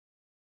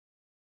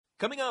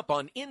Coming up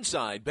on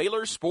Inside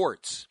Baylor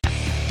Sports.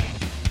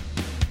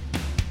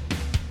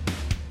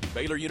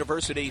 Baylor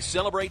University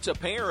celebrates a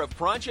pair of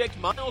project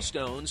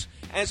milestones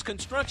as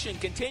construction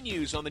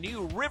continues on the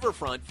new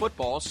riverfront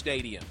football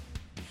stadium.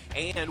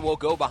 And we'll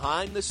go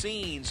behind the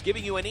scenes,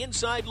 giving you an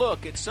inside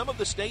look at some of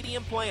the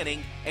stadium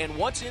planning and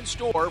what's in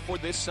store for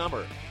this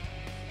summer.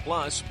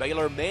 Plus,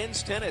 Baylor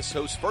men's tennis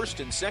hosts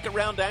first and second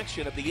round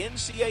action of the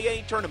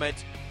NCAA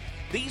tournament.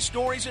 These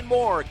stories and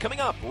more coming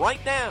up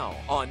right now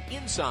on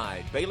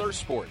Inside Baylor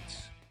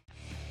Sports.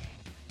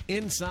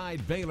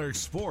 Inside Baylor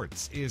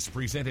Sports is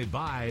presented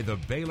by the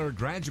Baylor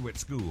Graduate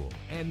School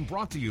and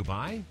brought to you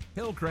by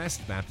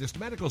Hillcrest Baptist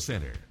Medical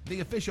Center,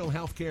 the official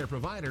healthcare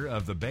provider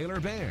of the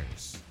Baylor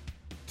Bears.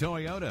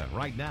 Toyota,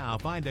 right now,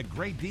 find a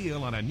great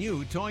deal on a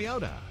new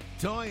Toyota.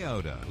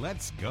 Toyota,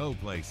 let's go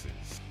places.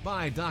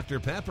 By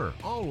Dr. Pepper,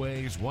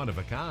 always one of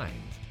a kind.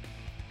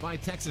 By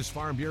Texas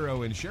Farm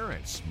Bureau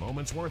Insurance,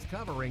 moments worth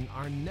covering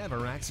are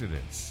never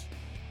accidents.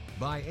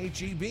 By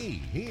HEB,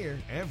 here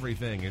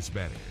everything is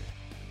better.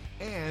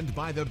 And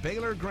by the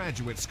Baylor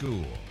Graduate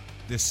School.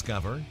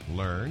 Discover,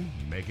 learn,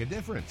 make a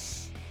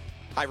difference.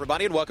 Hi,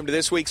 everybody, and welcome to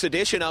this week's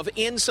edition of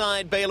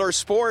Inside Baylor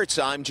Sports.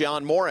 I'm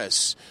John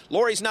Morris.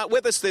 Lori's not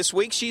with us this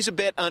week. She's a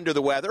bit under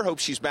the weather. Hope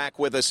she's back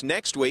with us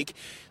next week.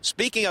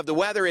 Speaking of the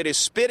weather, it is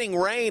spitting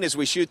rain as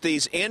we shoot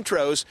these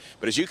intros.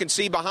 But as you can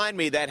see behind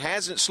me, that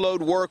hasn't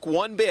slowed work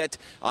one bit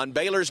on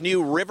Baylor's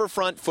new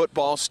Riverfront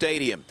football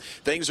stadium.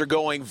 Things are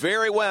going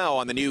very well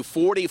on the new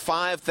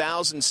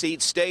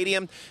 45,000-seat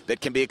stadium that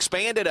can be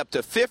expanded up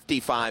to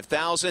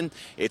 55,000.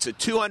 It's a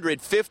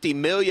 $250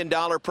 million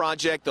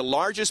project, the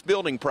largest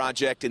building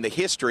project in the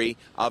history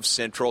of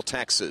Central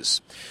Texas.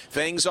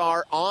 Things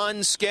are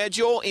on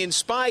schedule in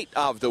spite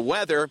of the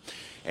weather,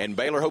 and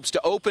Baylor hopes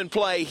to open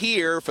play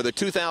here for the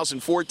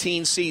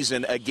 2014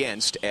 season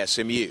against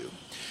SMU.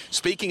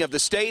 Speaking of the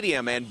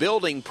stadium and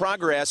building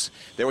progress,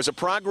 there was a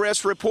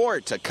progress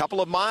report, a couple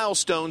of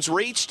milestones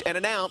reached and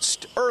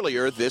announced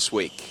earlier this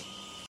week.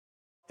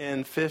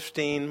 In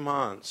 15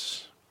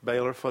 months,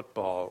 Baylor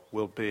football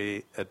will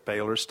be at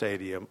Baylor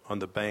Stadium on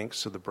the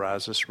banks of the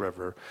Brazos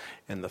River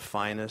in the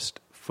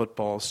finest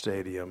football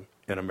stadium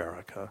in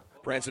America.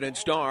 President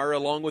Starr,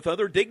 along with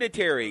other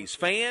dignitaries,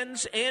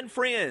 fans, and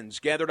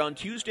friends, gathered on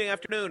Tuesday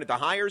afternoon at the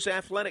Hires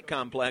Athletic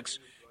Complex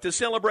to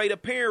celebrate a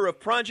pair of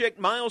project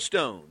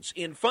milestones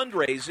in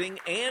fundraising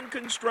and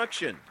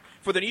construction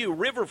for the new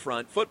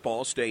Riverfront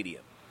football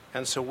stadium.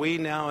 And so we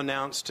now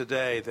announce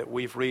today that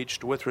we've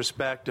reached, with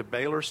respect to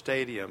Baylor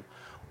Stadium,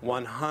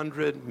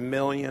 $100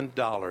 million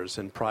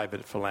in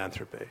private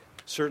philanthropy.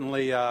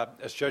 Certainly,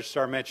 as Judge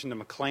Starr mentioned, the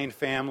McLean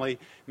family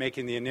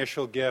making the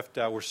initial gift.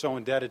 We're so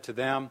indebted to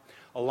them,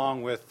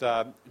 along with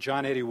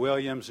John Eddie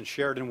Williams and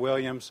Sheridan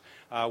Williams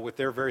with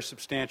their very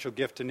substantial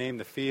gift to name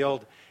the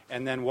field,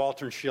 and then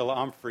Walter and Sheila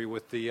Humphrey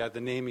with the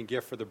naming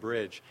gift for the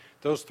bridge.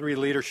 Those three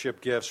leadership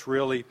gifts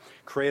really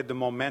created the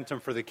momentum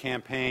for the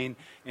campaign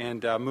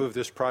and moved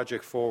this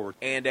project forward.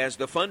 And as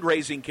the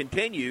fundraising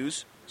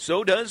continues,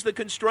 so does the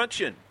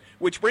construction,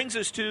 which brings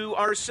us to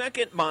our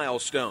second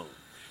milestone.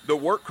 The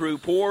work crew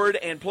poured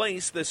and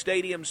placed the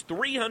stadium's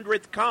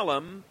 300th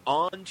column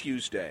on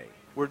Tuesday.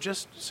 We're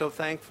just so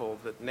thankful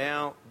that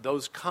now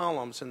those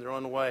columns in their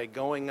own way,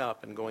 going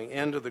up and going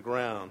into the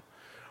ground,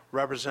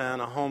 represent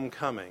a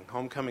homecoming.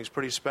 Homecoming's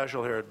pretty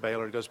special here at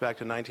Baylor. It goes back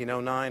to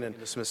 1909, and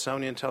the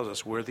Smithsonian tells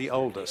us we're the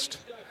oldest.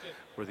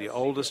 We're the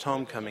oldest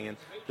homecoming, and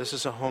this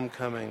is a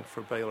homecoming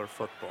for Baylor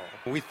football.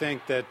 We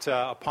think that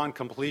upon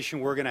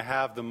completion, we're going to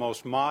have the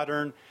most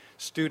modern,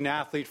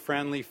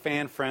 student-athlete-friendly,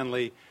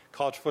 fan-friendly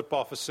college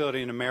football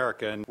facility in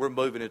America. And we're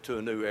moving into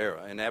a new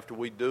era, and after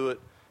we do it,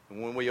 and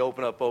when we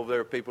open up over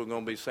there, people are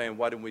going to be saying,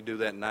 why didn't we do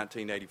that in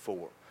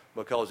 1984?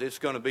 Because it's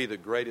going to be the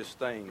greatest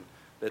thing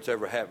that's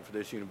ever happened for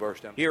this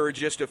university. Here are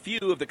just a few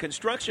of the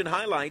construction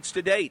highlights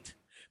to date.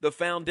 The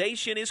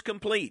foundation is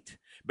complete.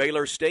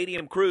 Baylor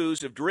Stadium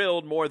crews have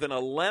drilled more than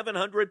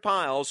 1,100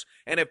 piles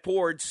and have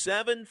poured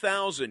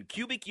 7,000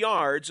 cubic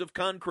yards of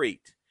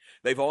concrete.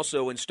 They've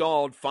also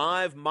installed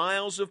 5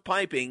 miles of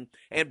piping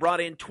and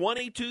brought in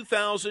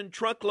 22,000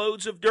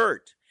 truckloads of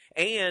dirt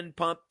and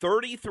pumped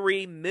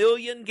 33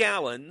 million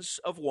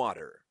gallons of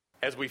water.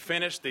 As we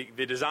finished the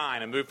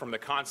design and moved from the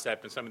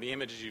concept and some of the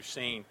images you've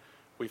seen,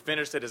 we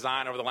finished the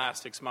design over the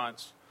last 6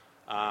 months.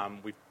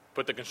 We've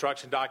put the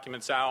construction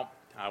documents out.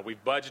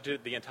 We've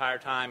budgeted the entire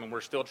time, and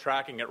we're still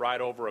tracking it right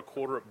over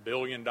 $250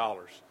 million,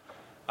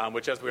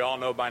 which, as we all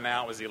know by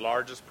now, is the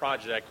largest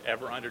project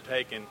ever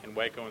undertaken in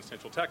Waco and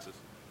Central Texas.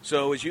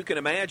 So, as you can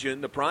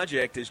imagine, the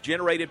project has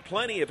generated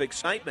plenty of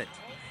excitement.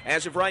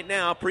 As of right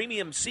now,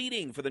 premium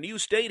seating for the new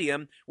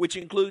stadium, which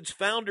includes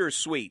Founders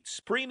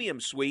Suites,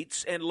 Premium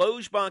Suites, and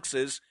Loge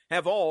boxes,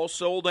 have all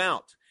sold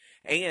out.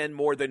 And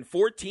more than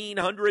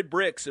 1,400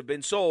 bricks have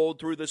been sold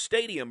through the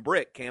Stadium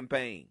Brick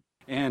campaign.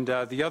 And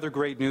the other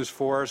great news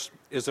for us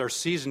is our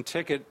season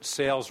ticket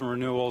sales and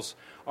renewals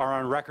are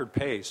on record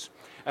pace.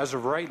 As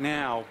of right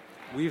now,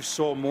 we've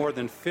sold more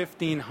than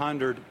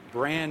 1,500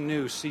 brand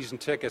new season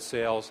ticket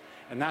sales,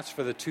 and that's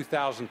for the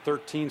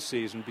 2013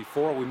 season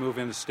before we move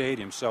in the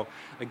stadium. So,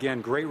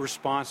 again, great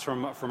response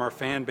from our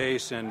fan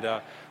base, and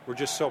we're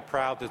just so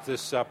proud that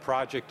this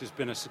project has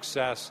been a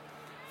success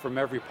from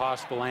every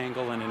possible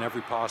angle and in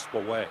every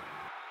possible way.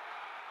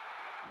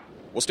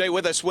 Well, stay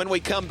with us. When we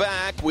come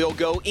back, we'll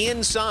go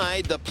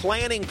inside the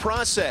planning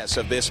process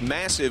of this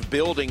massive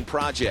building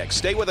project.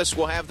 Stay with us.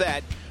 We'll have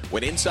that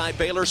when Inside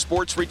Baylor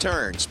Sports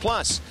returns.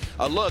 Plus,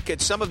 a look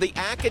at some of the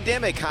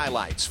academic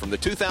highlights from the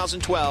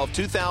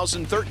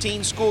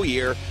 2012-2013 school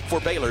year for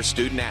Baylor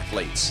student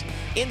athletes.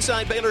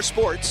 Inside Baylor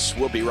Sports,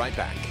 we'll be right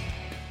back.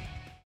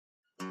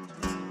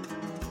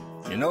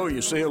 You know,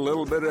 you see a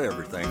little bit of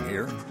everything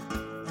here,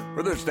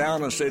 whether it's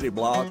down a city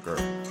block or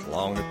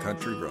along a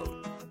country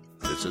road.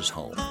 This is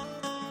home.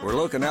 We're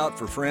looking out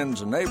for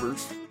friends and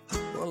neighbors.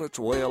 Well, it's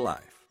a way of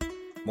life.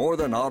 More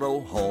than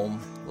auto,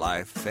 home,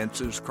 life,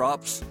 fences,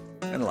 crops,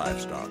 and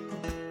livestock.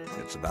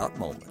 It's about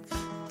moments.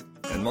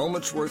 And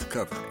moments worth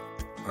covering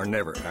are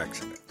never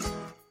accidents.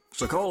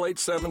 So call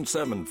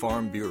 877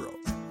 Farm Bureau.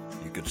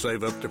 You could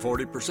save up to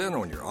 40%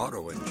 on your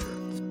auto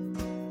insurance.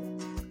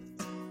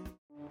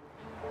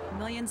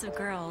 Millions of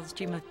girls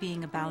dream of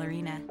being a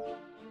ballerina.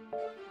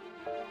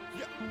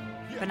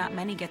 But not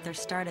many get their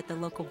start at the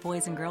local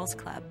Boys and Girls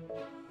Club.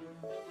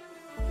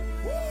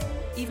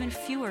 Even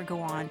fewer go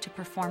on to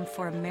perform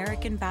for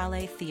American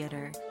Ballet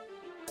Theater.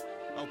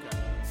 Okay.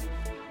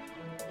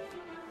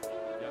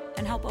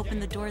 And help open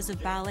the doors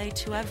of ballet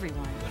to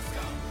everyone.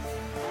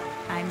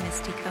 I'm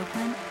Misty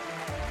Copeland,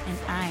 and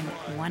I'm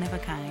one of a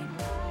kind.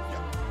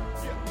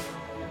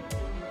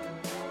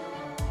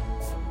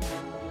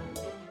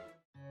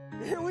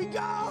 Here we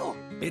go!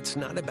 It's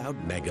not about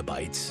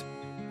megabytes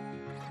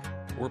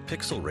or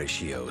pixel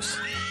ratios,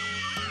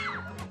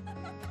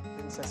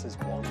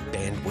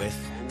 bandwidth,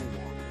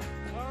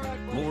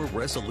 more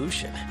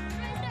resolution.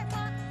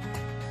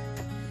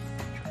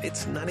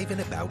 It's not even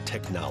about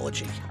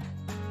technology.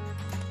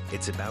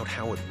 It's about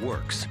how it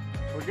works.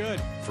 We're good.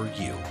 For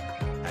you.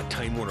 At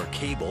Time Warner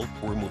Cable,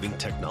 we're moving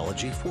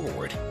technology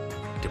forward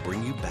to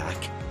bring you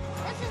back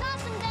This is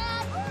awesome,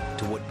 Dad.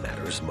 to what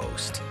matters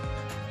most.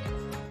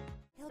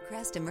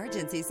 Hillcrest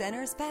Emergency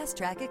Center's Fast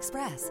Track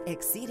Express,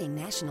 exceeding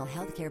national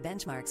healthcare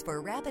benchmarks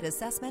for rapid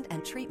assessment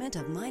and treatment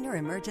of minor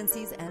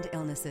emergencies and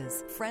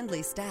illnesses.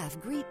 Friendly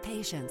staff greet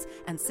patients,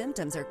 and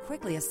symptoms are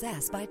quickly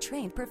assessed by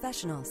trained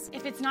professionals.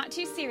 If it's not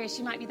too serious,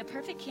 you might be the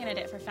perfect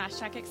candidate for Fast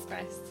Track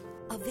Express.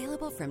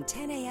 Available from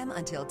 10 a.m.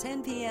 until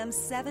 10 p.m.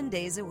 7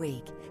 days a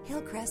week.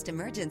 Hillcrest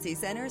Emergency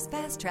Center's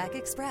Fast Track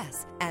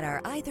Express at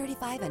our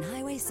I-35 and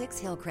Highway 6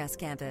 Hillcrest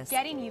campus.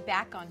 Getting you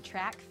back on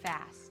track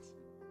fast.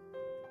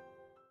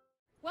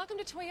 Welcome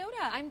to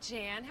Toyota. I'm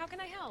Jan. How can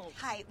I help?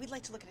 Hi, we'd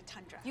like to look at a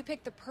Tundra. You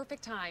picked the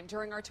perfect time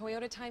during our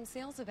Toyota Time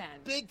Sales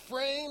event. Big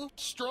frame,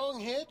 strong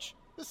hitch.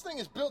 This thing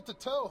is built to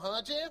tow,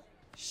 huh, Jan?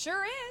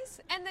 Sure is.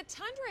 And the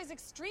Tundra is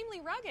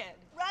extremely rugged.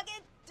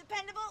 Rugged,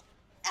 dependable.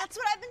 That's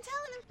what I've been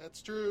telling him.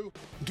 That's true.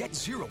 Get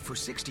 0 for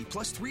 60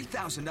 plus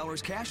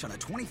 $3,000 cash on a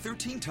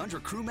 2013 Tundra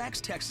Crew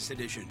Max Texas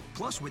Edition.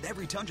 Plus, with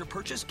every Tundra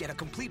purchase, get a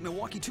complete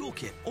Milwaukee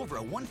toolkit over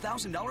a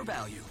 $1,000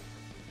 value.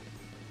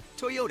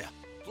 Toyota,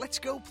 let's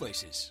go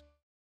places.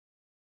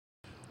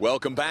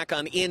 Welcome back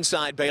on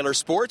Inside Baylor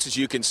Sports. As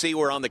you can see,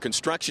 we're on the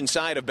construction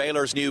side of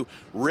Baylor's new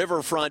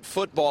Riverfront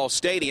football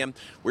stadium.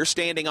 We're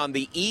standing on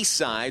the east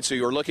side, so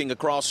you're looking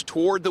across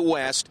toward the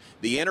west.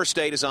 The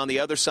interstate is on the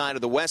other side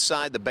of the west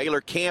side. The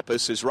Baylor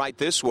campus is right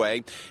this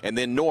way, and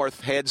then north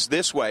heads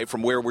this way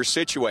from where we're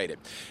situated.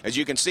 As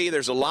you can see,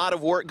 there's a lot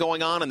of work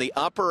going on in the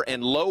upper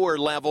and lower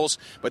levels,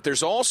 but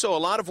there's also a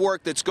lot of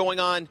work that's going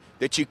on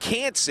that you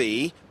can't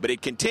see, but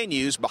it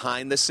continues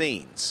behind the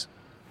scenes.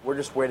 We're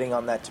just waiting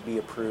on that to be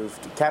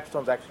approved.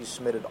 Capstone's actually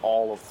submitted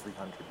all of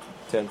 300.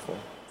 10-4.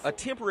 A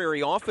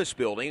temporary office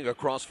building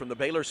across from the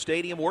Baylor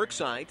Stadium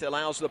worksite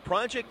allows the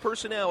project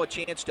personnel a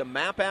chance to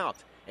map out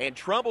and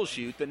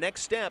troubleshoot the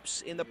next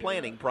steps in the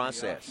planning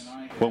process.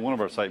 Well, one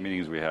of our site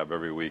meetings we have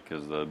every week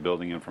is the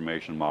building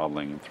information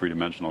modeling,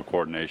 three-dimensional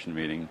coordination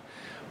meeting.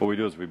 What we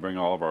do is we bring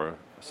all of our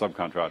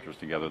subcontractors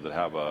together that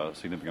have a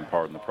significant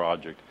part in the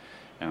project,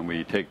 and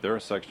we take their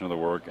section of the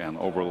work and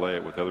overlay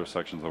it with other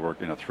sections of the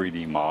work in a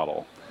 3D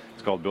model.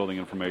 It's called Building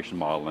Information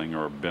Modeling,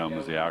 or BIM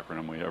is the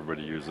acronym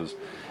everybody uses.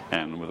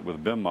 And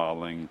with BIM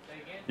modeling,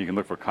 you can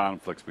look for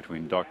conflicts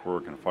between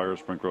ductwork and fire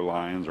sprinkler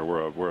lines,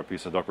 or where a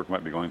piece of ductwork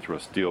might be going through a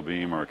steel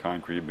beam or a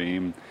concrete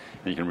beam.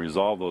 And you can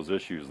resolve those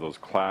issues, those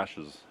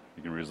clashes.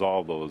 You can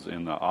resolve those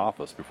in the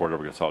office before it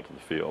ever gets out to the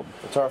field.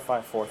 It's our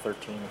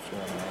 5413 if you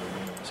want to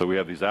have. So we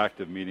have these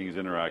active meetings,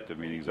 interactive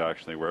meetings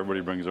actually, where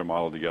everybody brings their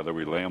model together.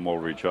 We lay them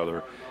over each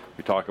other.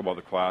 We talk about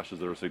the clashes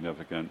that are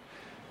significant,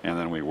 and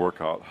then we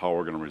work out how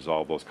we're going to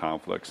resolve those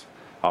conflicts.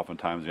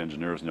 Oftentimes the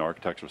engineers and the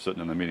architects are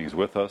sitting in the meetings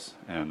with us,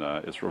 and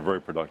it's a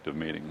very productive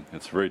meeting.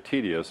 It's very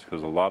tedious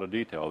because there's a lot of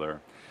detail there,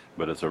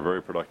 but it's a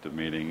very productive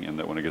meeting, and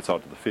that when it gets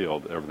out to the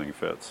field, everything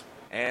fits.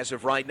 As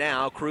of right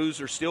now,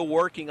 crews are still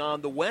working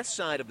on the west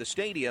side of the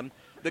stadium.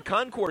 The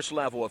concourse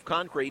level of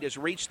concrete has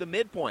reached the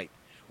midpoint.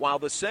 while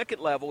the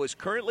second level is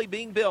currently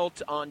being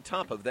built on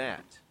top of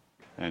that.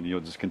 And you'll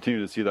just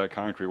continue to see that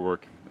concrete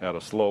work at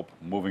a slope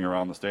moving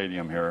around the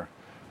stadium here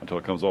until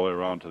it comes all the way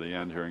around to the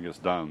end here and gets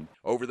done.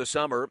 Over the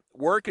summer,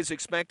 work is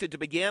expected to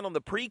begin on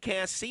the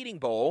precast seating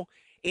bowl,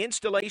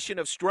 installation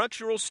of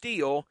structural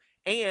steel,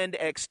 and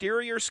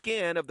exterior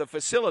skin of the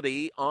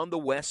facility on the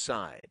west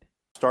side.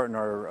 Starting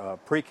our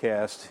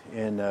precast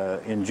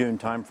in June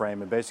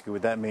timeframe, and basically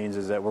what that means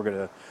is that we're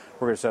going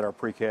to set our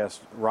precast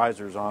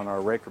risers on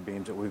our raker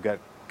beams that we've got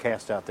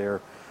cast out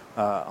there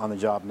on the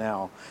job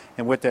now.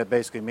 And what that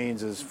basically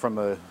means is, from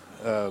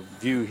a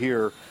view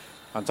here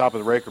on top of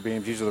the raker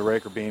beams, these are the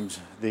raker beams,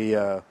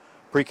 the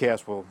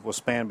precast will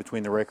span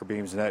between the raker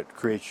beams, and that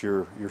creates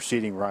your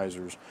seating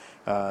risers.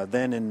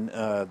 Then in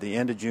the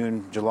end of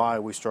June, July,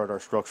 we start our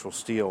structural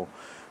steel.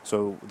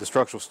 So the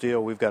structural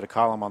steel, we've got a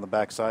column on the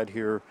back side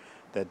here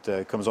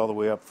that comes all the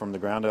way up from the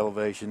ground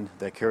elevation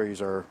that carries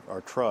our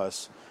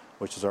truss,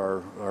 which is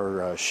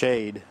our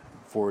shade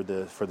for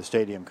the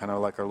stadium, kind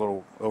of like our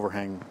little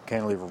overhang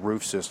cantilever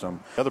roof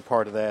system. The other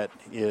part of that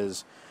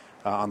is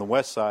on the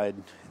west side,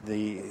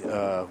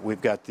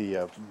 we've got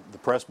the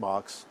press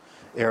box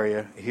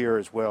area here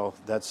as well.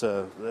 That's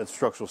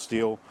structural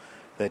steel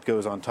that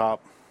goes on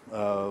top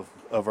of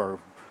our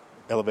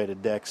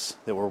elevated decks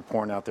that we're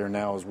pouring out there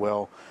now as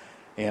well,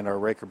 and our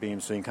raker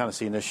beams. So you can kind of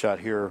see in this shot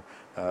here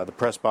the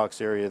press box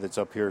area that's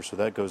up here, so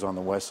that goes on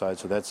the west side,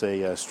 so that's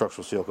a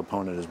structural steel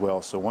component as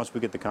well. So once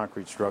we get the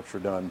concrete structure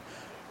done,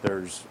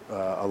 there's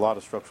a lot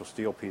of structural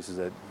steel pieces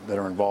that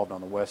are involved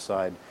on the west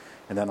side,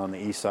 and then on the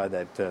east side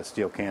that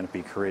steel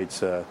canopy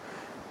creates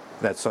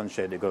that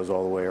sunshade that goes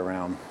all the way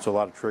around. So a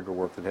lot of trigger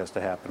work that has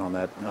to happen on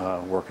that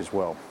work as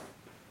well.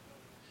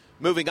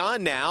 Moving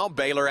on now,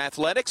 Baylor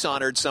Athletics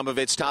honored some of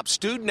its top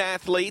student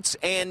athletes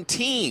and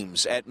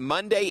teams at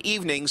Monday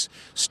evening's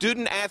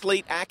Student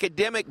Athlete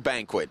Academic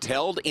Banquet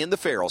held in the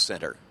Farrell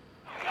Center.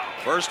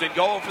 First and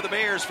goal for the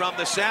Bears from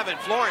the 7.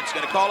 Florence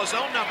going to call his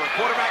own number.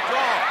 Quarterback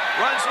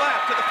draw. Runs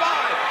left to the 5.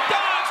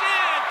 Dives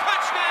in.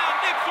 Touchdown,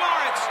 Nick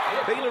Florence.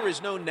 Baylor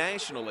is known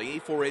nationally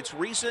for its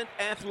recent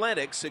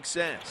athletic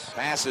success.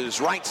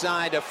 Passes right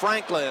side to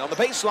Franklin on the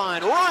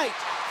baseline. Right.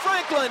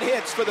 Franklin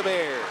hits for the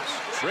Bears.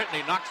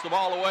 Brittany knocks the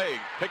ball away,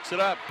 picks it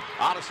up.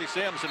 Odyssey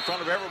Sims in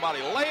front of everybody.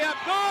 Layup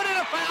good,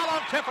 and a foul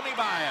on Tiffany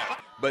Byatt.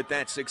 But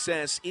that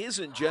success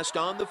isn't just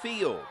on the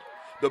field.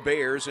 The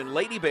Bears and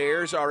Lady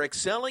Bears are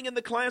excelling in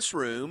the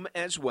classroom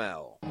as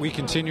well. We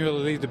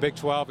continually lead the Big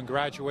 12 in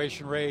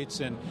graduation rates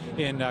and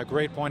in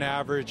grade point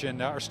average,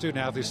 and our student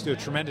athletes do a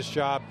tremendous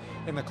job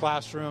in the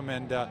classroom,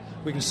 and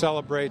we can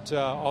celebrate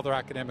all their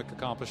academic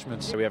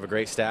accomplishments. We have a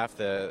great staff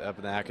up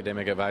in the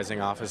academic advising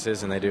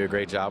offices, and they do a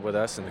great job with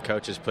us, and the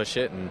coaches push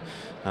it, and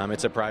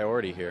it's a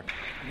priority here.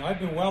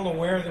 I've been well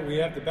aware that we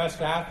have the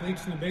best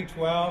athletes in the Big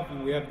 12,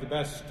 and we have the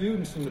best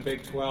students in the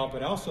Big 12,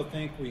 but I also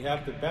think we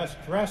have the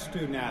best dressed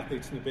student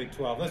athletes in the Big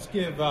 12. Let's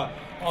give all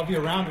of you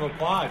a round of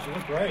applause. You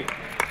look great.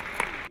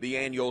 The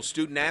annual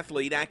Student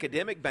Athlete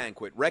Academic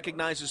Banquet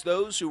recognizes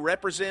those who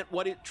represent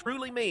what it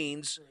truly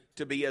means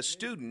to be a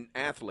student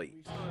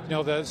athlete. You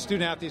know, the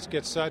student athletes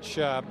get such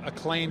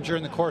acclaim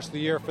during the course of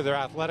the year for their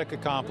athletic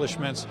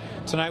accomplishments.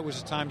 Tonight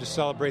was a time to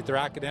celebrate their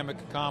academic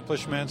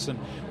accomplishments and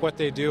what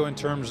they do in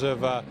terms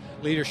of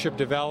leadership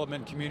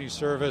development, community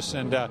service,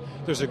 and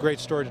there's a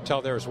great story to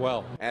tell there as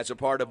well. As a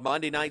part of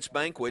Monday night's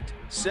banquet,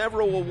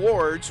 several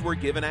awards were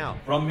given out.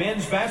 From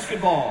men's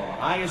basketball,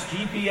 highest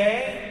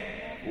GPA,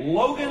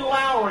 Logan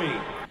Lowry.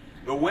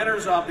 The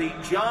winners of the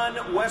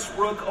John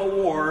Westbrook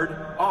Award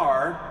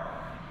are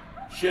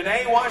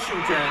Shanae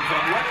Washington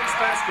from women's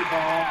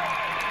basketball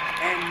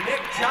and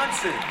Nick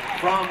Johnson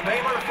from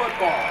Baylor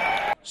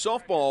football.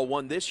 Softball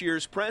won this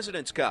year's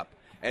President's Cup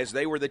as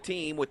they were the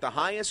team with the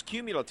highest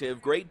cumulative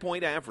grade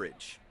point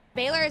average.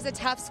 Baylor is a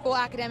tough school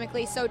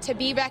academically, so to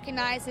be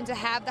recognized and to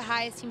have the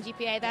highest team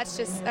GPA, that's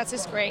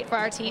just great for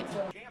our team.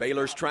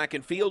 Baylor's track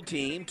and field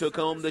team took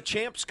home the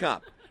Champs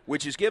Cup,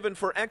 which is given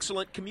for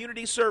excellent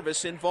community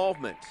service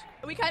involvement.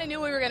 We kind of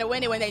knew we were going to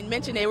win it when they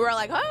mentioned it. We were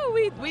like, oh,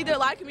 we did a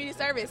lot of community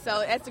service, so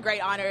that's a great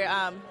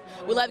honor.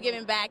 We love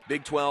giving back.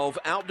 Big 12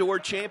 outdoor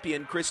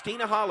champion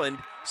Christina Holland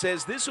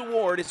says this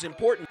award is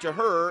important to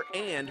her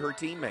and her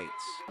teammates.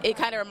 It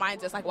kind of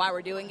reminds us like why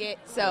we're doing it,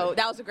 so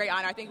that was a great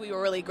honor. I think we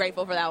were really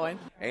grateful for that one.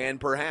 And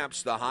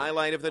perhaps the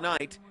highlight of the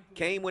night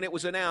came when it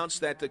was announced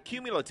that the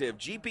cumulative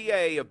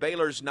GPA of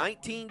Baylor's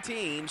 19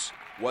 teams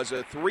was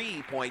a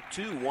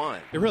 3.21.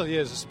 It really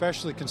is,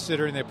 especially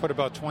considering they put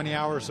about 20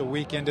 hours a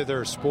week into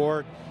their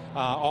sport,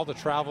 all the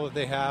travel that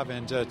they have,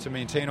 and to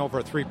maintain over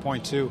a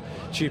 3.2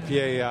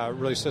 GPA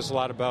really says a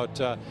lot about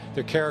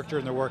their character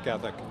and their work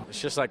ethic. It's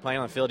just like playing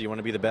on the field. You want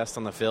to be the best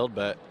on the field,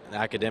 but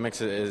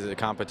academics is a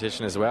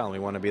competition as well, and we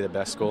want to be the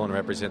best school and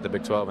represent the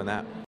Big 12 in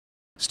that.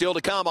 Still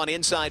to come on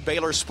Inside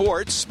Baylor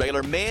Sports,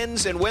 Baylor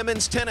men's and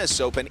women's tennis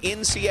open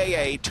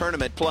NCAA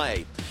tournament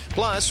play.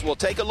 Plus, we'll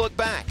take a look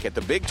back at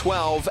the Big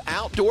 12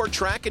 Outdoor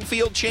Track and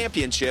Field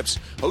Championships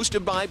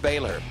hosted by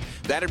Baylor.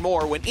 That and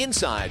more when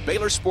Inside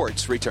Baylor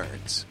Sports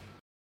returns.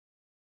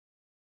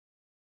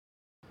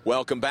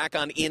 Welcome back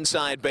on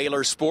Inside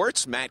Baylor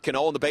Sports. Matt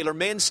Knoll and the Baylor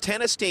men's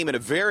tennis team in a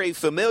very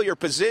familiar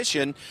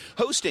position,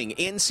 hosting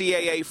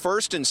NCAA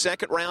first and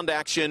second round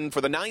action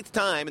for the 9th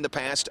time in the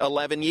past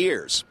 11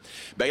 years.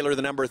 Baylor,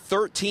 the number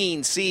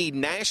 13 seed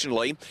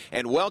nationally,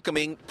 and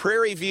welcoming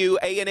Prairie View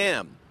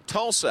A&amp,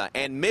 Tulsa,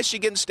 and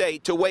Michigan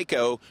State to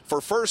Waco for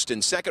first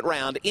and second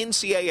round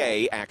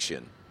NCAA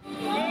action.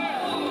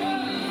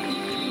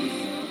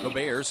 The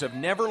Bears have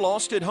never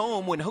lost at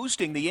home when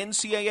hosting the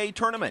NCAA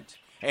tournament.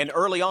 And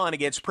early on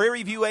against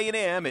Prairie View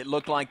A&amp, it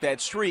looked like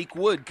that streak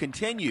would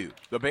continue.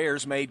 The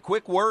Bears made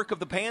quick work of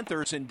the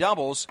Panthers in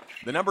doubles.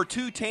 The number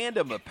 2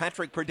 tandem of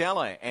Patrick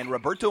Perdella and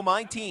Roberto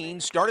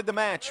Maitin started the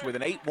match with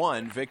an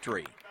 8-1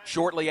 victory.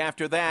 Shortly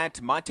after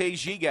that, Mate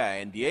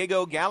Giga and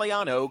Diego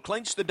Galeano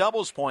clinched the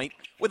doubles point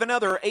with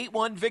another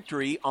 8-1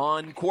 victory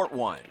on court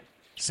 1.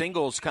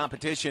 Singles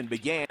competition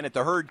began at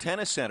the Hurd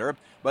Tennis Center,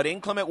 but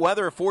inclement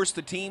weather forced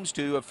the teams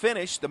to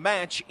finish the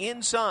match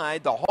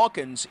inside the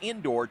Hawkins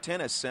Indoor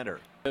Tennis Center.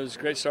 It was a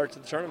great start to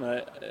the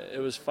tournament. It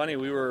was funny.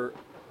 We were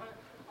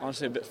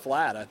honestly a bit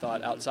flat, I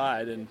thought,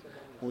 outside, and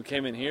when we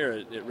came in here,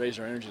 it raised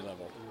our energy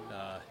level.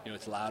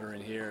 It's louder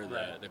in here.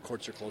 The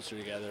courts are closer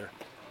together.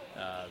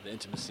 The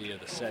intimacy of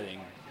the setting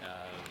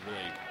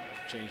really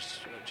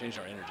changed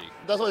our energy.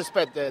 That's what we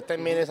expect.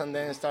 10 minutes and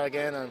then start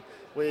again, and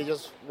we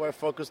just were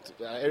focused,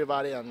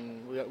 everybody,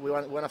 and we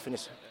want to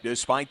finish.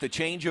 Despite the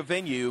change of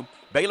venue,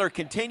 Baylor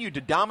continued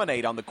to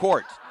dominate on the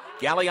court.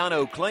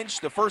 Galeano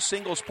clinched the first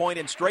singles point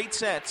in straight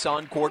sets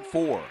on court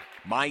 4.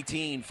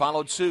 Maitin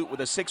followed suit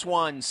with a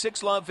 6-1,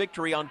 6-love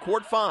victory on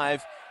court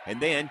 5. And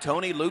then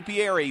Tony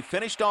Lupieri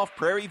finished off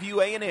Prairie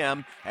View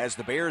A&amp as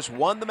the Bears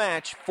won the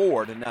match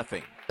 4-0. I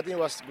think it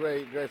was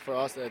great for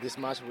us, this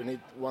match. We need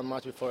one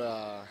match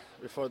before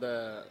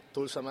the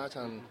Tulsa match,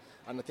 and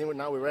I think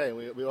now we're ready.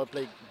 We all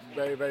played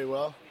very, very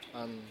well,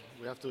 and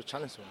we have to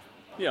challenge them.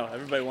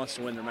 Everybody wants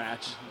to win their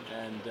match,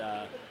 and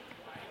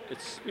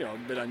it's a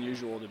bit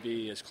unusual to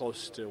be as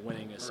close to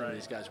winning as some of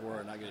these guys were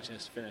and not get a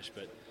chance to finish,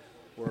 but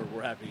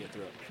we're happy to get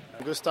through it.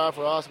 A good start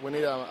for us. We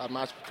need a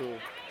match to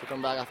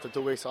come back after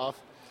 2 weeks off,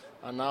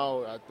 and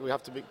now we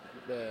have to be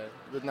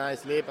good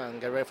night's sleep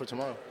and get ready for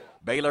tomorrow.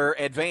 Baylor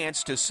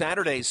advanced to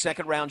Saturday's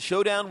second-round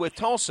showdown with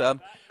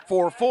Tulsa.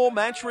 For full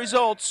match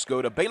results,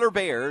 go to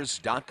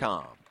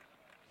BaylorBears.com.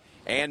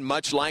 And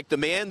much like the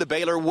men, the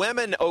Baylor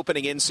women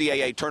opening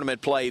NCAA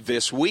tournament play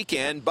this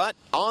weekend, but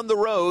on the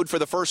road for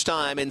the first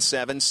time in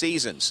 7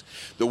 seasons.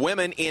 The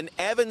women in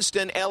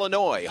Evanston,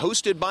 Illinois,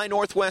 hosted by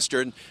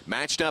Northwestern,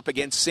 matched up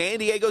against San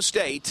Diego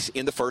State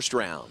in the first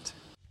round.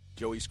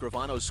 Joey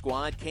Scrivano's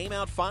squad came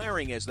out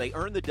firing as they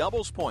earned the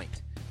doubles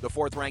point. The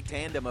 4th-ranked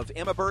tandem of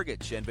Emma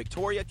Burgich and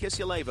Victoria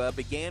Kisieleva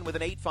began with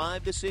an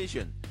 8-5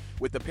 decision,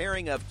 with the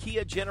pairing of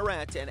Kia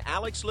Jenneret and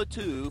Alex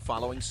Latou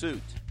following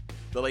suit.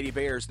 The Lady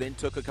Bears then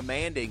took a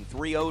commanding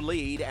 3-0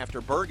 lead after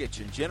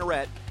Burgich and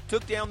Jenneret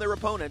took down their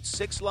opponents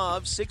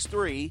 6-love,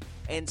 6-3,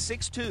 and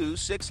 6-2,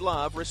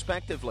 6-love,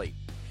 respectively.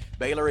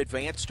 Baylor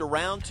advanced to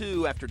round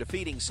 2 after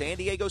defeating San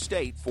Diego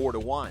State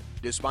 4-1.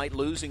 Despite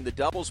losing the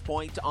doubles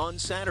point on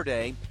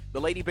Saturday, the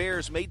Lady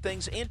Bears made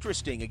things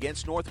interesting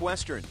against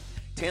Northwestern.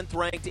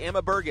 10th-ranked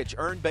Emma Burgich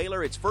earned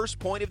Baylor its first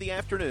point of the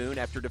afternoon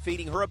after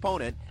defeating her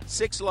opponent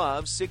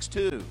 6-love,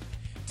 6-2.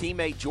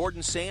 Teammate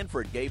Jordan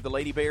Sanford gave the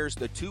Lady Bears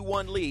the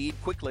 2-1 lead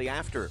quickly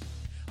after.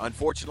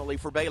 Unfortunately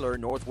for Baylor,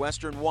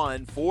 Northwestern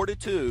won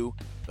 4-2.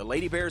 The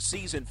Lady Bears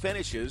season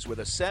finishes with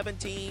a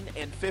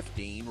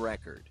 17-15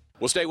 record.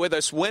 Well, stay with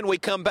us. When we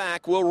come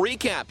back, we'll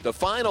recap the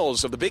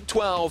finals of the Big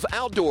 12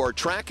 Outdoor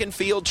Track and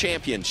Field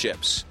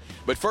Championships.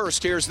 But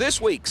first, here's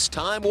this week's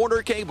Time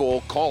Warner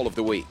Cable Call of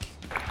the Week.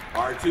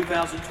 Our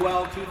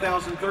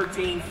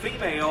 2012-2013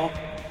 female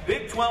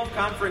Big 12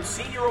 Conference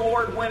Senior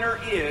Award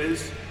winner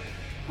is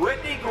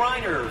Brittany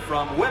Griner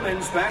from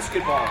women's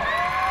basketball.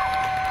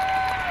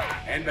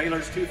 And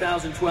Baylor's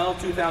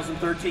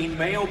 2012-2013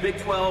 male Big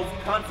 12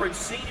 Conference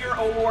Senior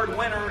Award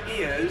winner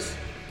is,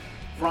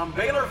 from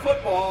Baylor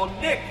football,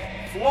 Nick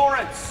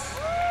Florence.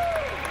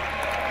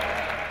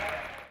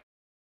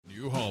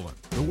 New Holland,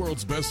 the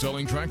world's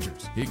best-selling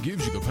tractors. It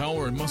gives you the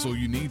power and muscle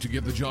you need to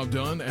get the job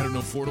done at an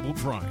affordable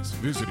price.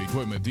 Visit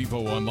Equipment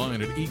Depot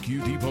online at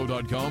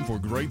eqdepot.com for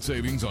great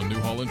savings on New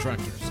Holland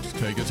tractors.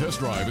 Take a test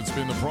drive and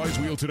spin the prize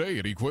wheel today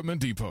at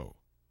Equipment Depot.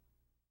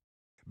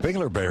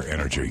 Baylor Bear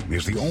Energy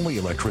is the only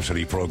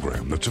electricity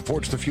program that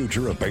supports the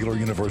future of Baylor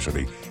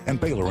University and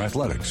Baylor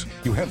Athletics.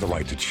 You have the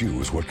right to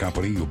choose what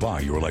company you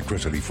buy your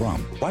electricity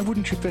from. Why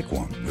wouldn't you pick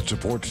one that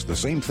supports the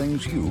same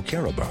things you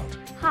care about?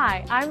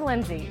 Hi, I'm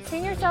Lindsay,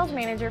 Senior Sales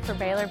Manager for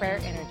Baylor Bear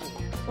Energy.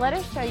 Let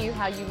us show you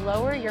how you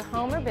lower your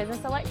home or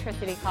business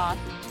electricity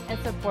costs and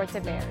support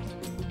the Bears.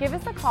 Give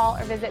us a call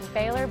or visit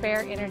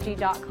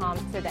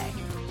BaylorBearEnergy.com today.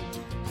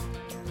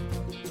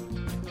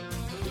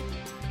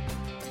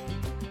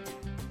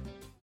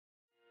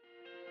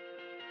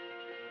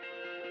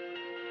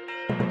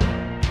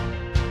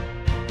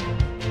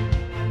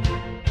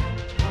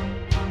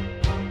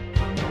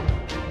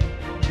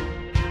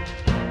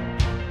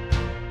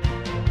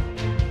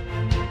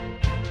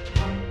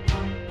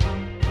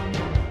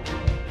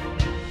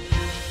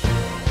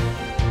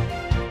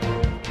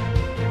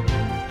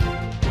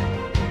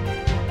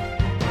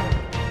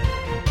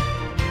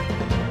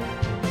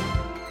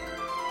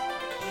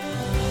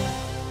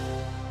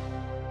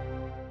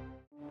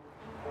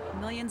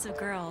 Millions of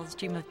girls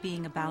dream of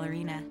being a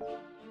ballerina.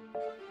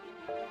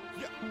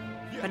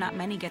 But not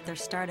many get their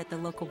start at the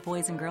local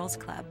Boys and Girls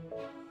Club.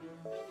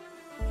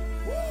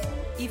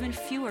 Even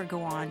fewer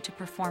go on to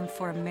perform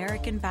for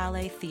American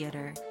Ballet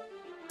Theater.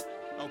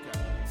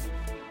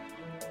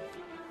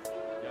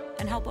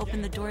 And help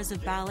open the doors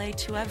of ballet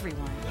to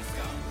everyone.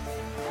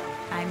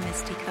 I'm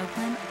Misty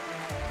Copeland,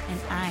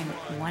 and I'm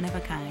one of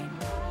a kind.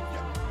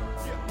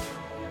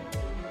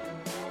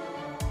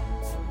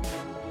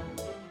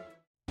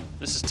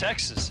 This is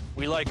Texas.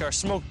 We like our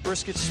smoked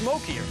brisket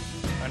smokier,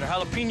 and our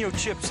jalapeno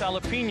chips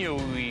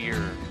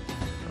jalapeno-ier.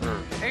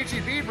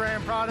 H-E-B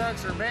brand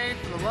products are made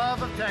for the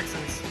love of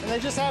Texas, and they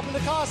just happen to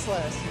cost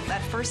less.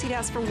 At first he'd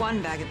ask for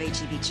 1 bag of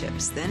H-E-B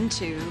chips, then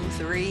 2,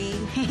 3.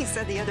 He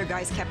said the other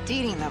guys kept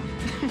eating them.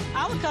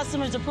 Our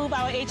customers approve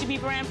our H-E-B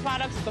brand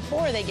products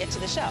before they get to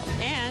the shelf,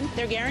 and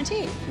they're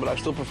guaranteed. But I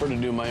still prefer to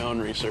do my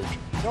own research.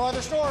 No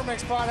other store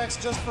makes products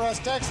just for us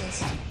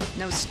Texans.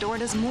 No store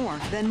does more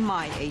than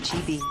my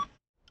H-E-B.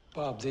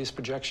 Bob, these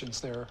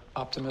projections, they're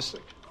optimistic.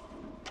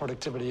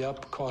 Productivity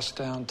up, costs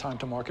down, time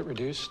to market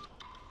reduced.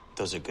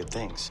 Those are good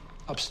things.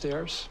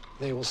 Upstairs,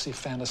 they will see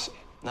fantasy.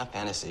 Not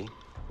fantasy,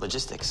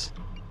 logistics.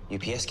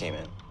 UPS came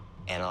in,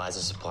 analyzed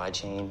the supply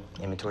chain,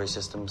 inventory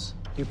systems.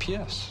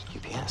 UPS?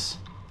 UPS.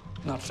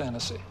 Not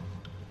fantasy.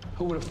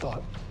 Who would have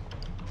thought?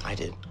 I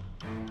did.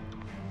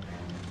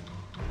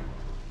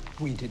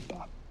 We did,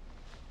 Bob.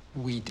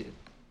 We did.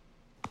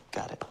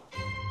 Got it.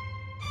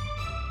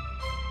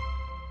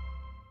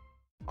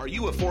 Are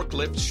you a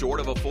forklift short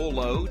of a full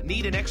load?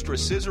 Need an extra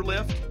scissor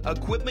lift?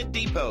 Equipment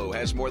Depot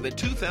has more than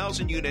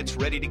 2,000 units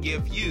ready to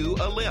give you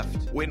a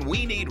lift. When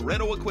we need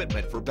rental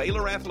equipment for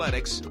Baylor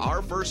Athletics,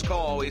 our first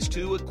call is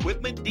to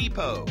Equipment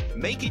Depot.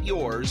 Make it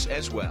yours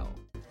as well.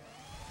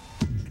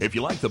 If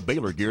you like the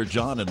Baylor gear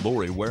John and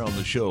Lori wear on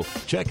the show,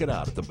 check it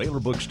out at the Baylor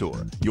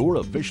Bookstore, your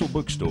official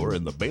bookstore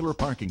in the Baylor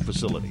parking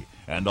facility,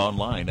 and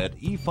online at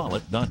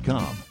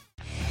efollett.com.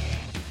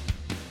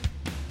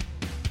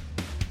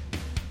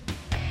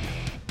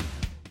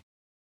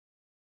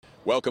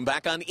 Welcome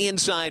back on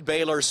Inside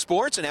Baylor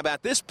Sports. And how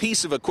about this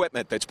piece of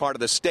equipment that's part of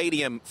the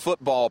stadium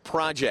football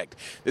project?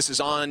 This is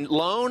on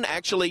loan,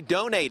 actually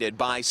donated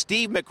by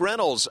Steve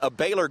McReynolds, a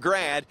Baylor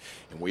grad.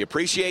 And we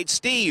appreciate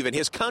Steve and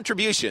his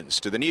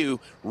contributions to the new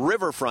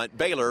Riverfront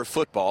Baylor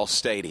football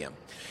stadium.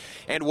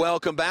 And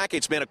welcome back.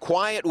 It's been a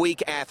quiet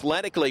week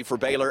athletically for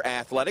Baylor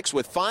athletics,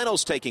 with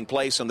finals taking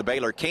place on the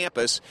Baylor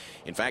campus.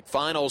 In fact,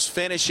 finals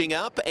finishing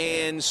up.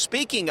 And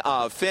speaking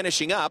of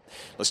finishing up,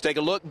 let's take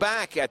a look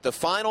back at the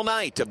final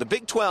night of the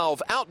Big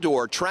 12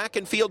 Outdoor Track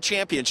and Field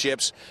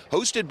Championships,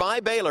 hosted by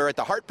Baylor at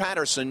the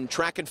Hart-Patterson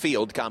Track and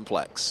Field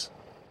Complex.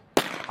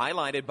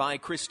 Highlighted by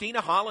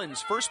Christina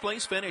Holland's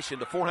first-place finish in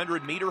the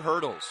 400-meter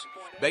hurdles.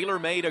 Baylor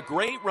made a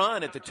great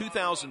run at the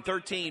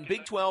 2013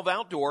 Big 12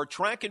 Outdoor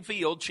Track and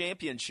Field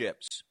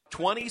Championships.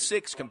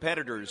 26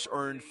 competitors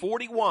earned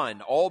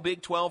 41 all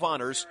Big 12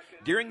 honors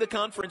during the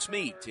conference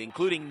meet,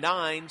 including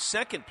 9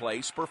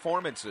 second-place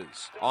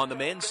performances. On the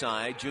men's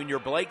side, junior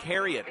Blake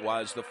Harriott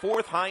was the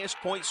 4th highest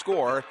point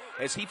scorer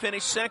as he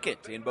finished second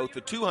in both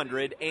the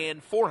 200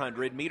 and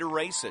 400-meter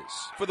races.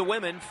 For the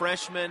women,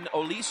 freshman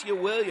Alicia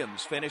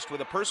Williams finished with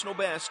a personal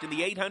best in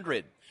the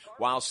 800,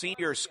 while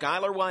senior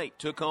Skylar White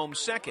took home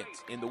second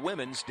in the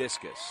women's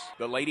discus.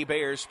 The Lady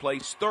Bears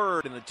placed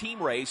third in the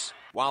team race,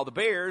 while the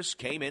Bears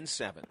came in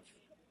 7th.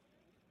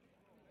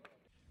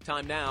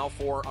 Time now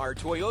for our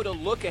Toyota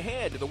look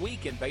ahead to the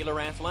week in Baylor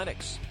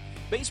athletics.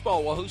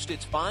 Baseball will host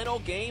its final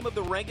game of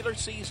the regular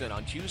season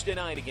on Tuesday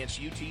night against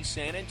UT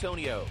San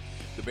Antonio.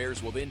 The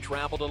Bears will then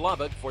travel to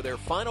Lubbock for their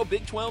final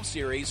Big 12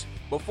 series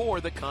before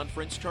the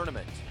conference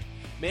tournament.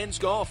 Men's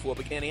golf will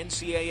begin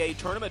NCAA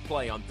tournament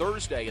play on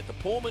Thursday at the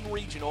Pullman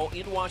Regional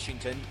in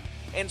Washington,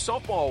 and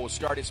softball will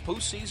start its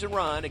postseason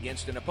run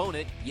against an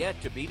opponent yet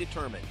to be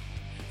determined.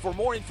 For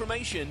more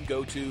information,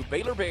 go to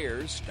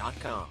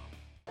BaylorBears.com.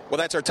 Well,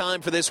 that's our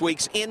time for this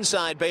week's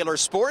Inside Baylor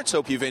Sports.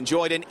 Hope you've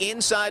enjoyed an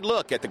inside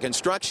look at the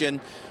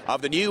construction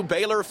of the new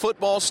Baylor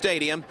football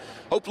stadium.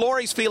 Hope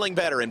Lori's feeling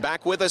better and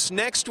back with us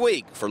next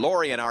week. For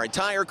Lori and our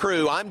entire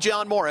crew, I'm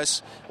John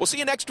Morris. We'll see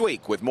you next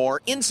week with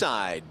more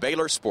Inside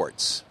Baylor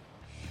Sports.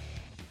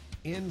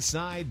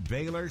 Inside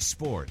Baylor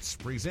Sports,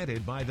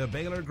 presented by the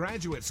Baylor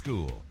Graduate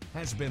School,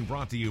 has been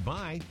brought to you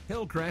by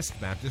Hillcrest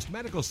Baptist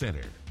Medical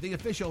Center, the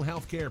official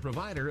healthcare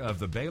provider of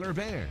the Baylor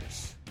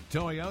Bears.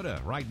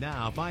 Toyota, right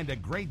now, find a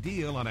great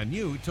deal on a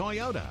new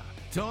Toyota.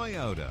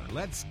 Toyota,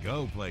 let's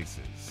go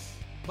places.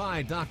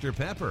 By Dr.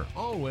 Pepper,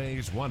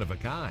 always one of a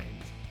kind.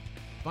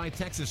 By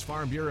Texas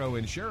Farm Bureau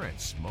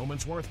Insurance,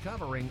 moments worth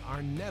covering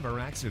are never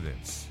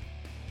accidents.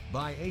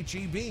 By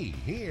H-E-B,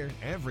 here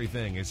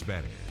everything is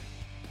better.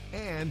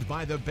 And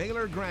by the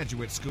Baylor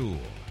Graduate School.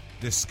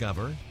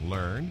 Discover,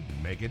 learn,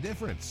 make a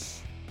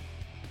difference.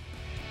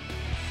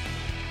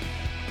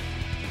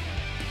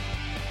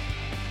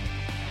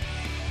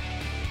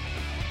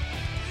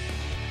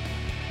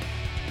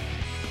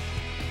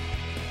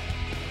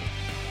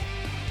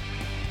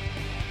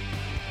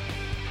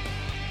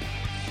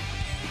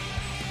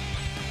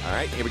 All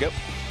right, here we go.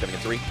 Coming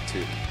in 3, 2,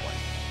 1.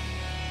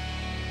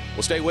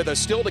 Well, stay with us.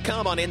 Still to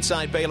come on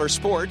Inside Baylor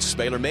Sports,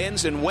 Baylor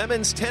Men's and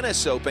Women's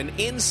Tennis Open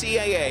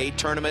NCAA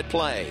tournament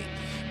play.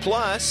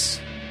 Plus,